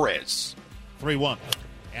Alvarez. 3-1.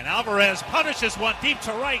 And Alvarez punishes one deep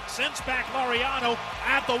to right, sends back Laureano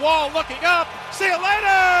at the wall, looking up. See you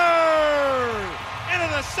later! Into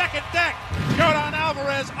the second deck. Yordan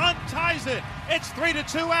Alvarez unties it. It's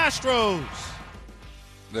 3-2 Astros.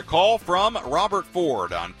 The call from Robert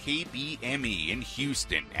Ford on KBME in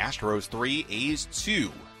Houston. Astros 3, A's 2.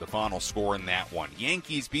 The final score in that one.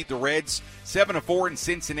 Yankees beat the Reds 7-4 in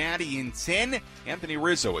Cincinnati in 10. Anthony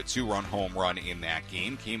Rizzo, a 2-run home run in that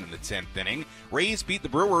game, came in the 10th inning. Rays beat the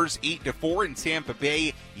Brewers 8-4 in Tampa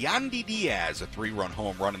Bay. Yandy Diaz, a 3-run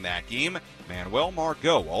home run in that game. Manuel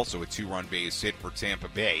Margot, also a 2-run base hit for Tampa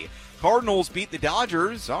Bay. Cardinals beat the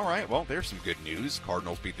Dodgers. All right, well, there's some good news.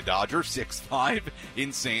 Cardinals beat the Dodgers 6-5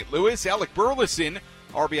 in St. Louis. Alec Burleson,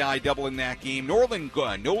 RBI double in that game. Nolan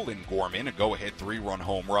Gorman, a go-ahead 3-run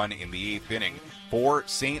home run in the 8th inning for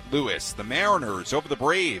St. Louis. The Mariners over the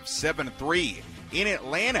Braves 7-3 in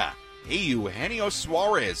Atlanta. Eugenio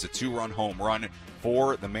Suarez, a 2-run home run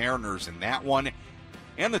for the Mariners in that one.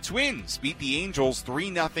 And the Twins beat the Angels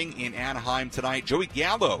 3-0 in Anaheim tonight. Joey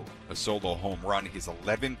Gallo, a solo home run, his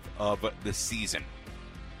 11th of the season.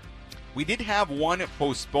 We did have one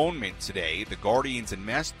postponement today. The Guardians and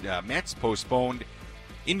Mets postponed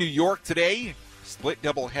in New York today. Split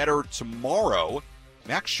doubleheader tomorrow.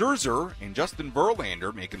 Max Scherzer and Justin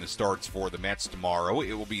Verlander making the starts for the Mets tomorrow.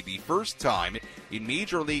 It will be the first time in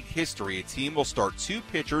Major League history a team will start 2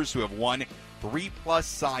 pitchers who have won 3+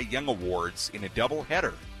 Cy Young Awards in a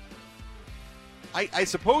doubleheader. I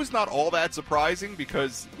suppose not all that surprising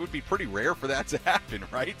because it would be pretty rare for that to happen,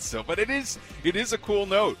 right? But it is a cool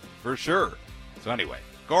note for sure. So anyway,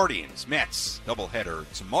 Guardians, Mets, doubleheader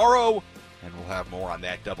tomorrow, and we'll have more on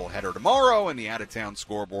that doubleheader tomorrow and the out-of-town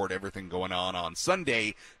scoreboard, everything going on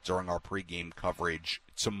Sunday during our pregame coverage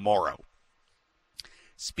tomorrow.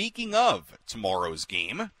 Speaking of tomorrow's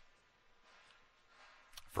game,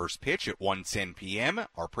 first pitch at 1:10 p.m.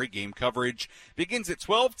 Our pregame coverage begins at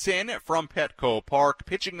 12:10 from Petco Park.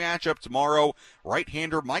 Pitching matchup tomorrow,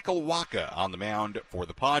 right-hander Michael Wacha on the mound for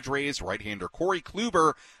the Padres. Right-hander Corey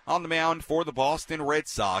Kluber on the mound for the Boston Red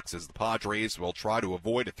Sox, as the Padres will try to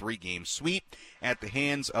avoid a 3-game sweep at the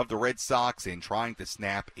hands of the Red Sox in trying to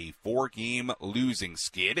snap a 4-game losing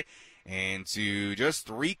skid. And to just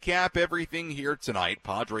recap everything here tonight,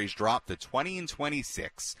 Padres dropped to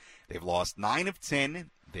 20-26. They've lost 9 of 10.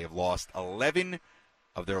 They have lost 11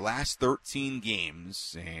 of their last 13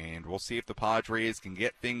 games, and we'll see if the Padres can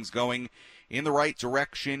get things going in the right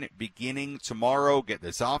direction beginning tomorrow, get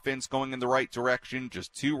this offense going in the right direction.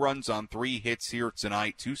 Just 2 runs on 3 hits here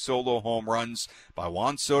tonight, 2 solo home runs by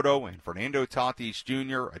Juan Soto and Fernando Tatis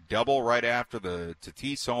Jr., a double right after the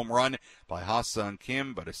Tatis home run by Ha-Seong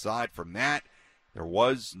Kim, but aside from that, there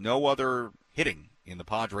was no other hitting in the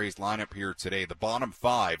Padres lineup here today. The bottom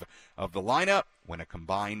 5 of the lineup went a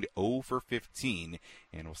combined 0 for 15,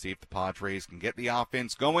 and we'll see if the Padres can get the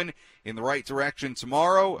offense going in the right direction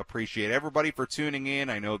tomorrow. Appreciate everybody for tuning in.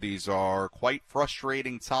 I know these are quite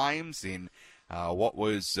frustrating times in what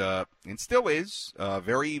was and still is a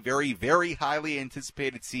very, very, very highly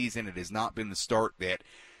anticipated season. It has not been the start that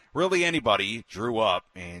really anybody drew up,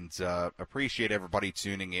 and appreciate everybody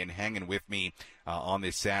tuning in, hanging with me on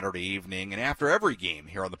this Saturday evening and after every game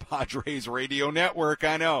here on the Padres Radio Network.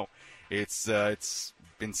 I know it's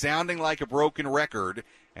been sounding like a broken record,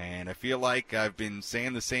 and I feel like I've been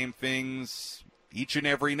saying the same things each and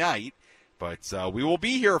every night, but we will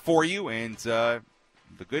be here for you, and the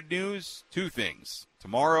good news, 2 things.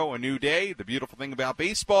 Tomorrow, a new day, the beautiful thing about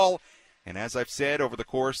baseball, and as I've said over the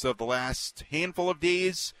course of the last handful of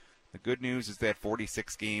days, the good news is that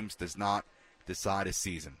 46 games does not decide a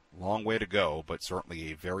season. Long way to go, but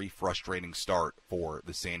certainly a very frustrating start for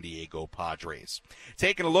the San Diego Padres.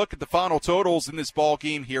 Taking a look at the final totals in this ball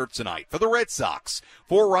game here tonight. For the Red Sox,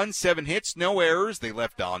 4 runs, 7 hits, no errors. They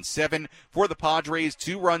left on 7. For the Padres,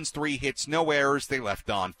 2 runs, 3 hits, no errors. They left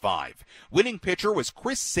on 5. Winning pitcher was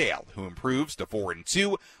Chris Sale, who improves to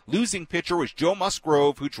 4-2. Losing pitcher was Joe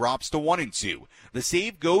Musgrove, who drops to 1-2. The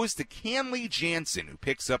save goes to Kenley Jansen, who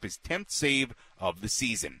picks up his 10th save of the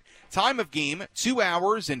season. Time of game, 2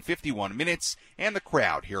 hours and 51 minutes. And the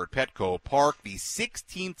crowd here at Petco Park, the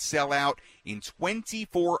 16th sellout in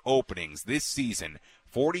 24 openings this season.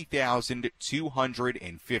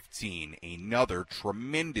 40,215. Another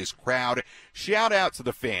tremendous crowd. Shout out to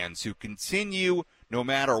the fans who continue, no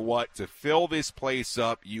matter what, to fill this place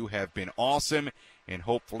up. You have been awesome, and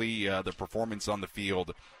hopefully the performance on the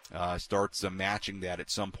field starts matching that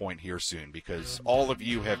at some point here soon, because all of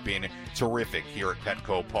you have been terrific here at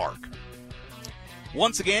Petco Park.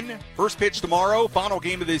 Once again, first pitch tomorrow, final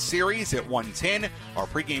game of this series at 1:10. Our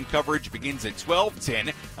pregame coverage begins at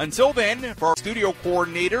 12:10. Until then, for our studio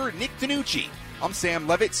coordinator, Nick Danucci, I'm Sam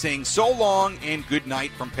Levitt saying so long and good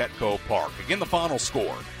night from Petco Park. Again, the final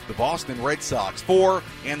score, the Boston Red Sox 4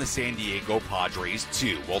 and the San Diego Padres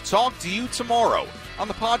 2. We'll talk to you tomorrow on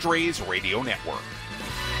the Padres Radio Network.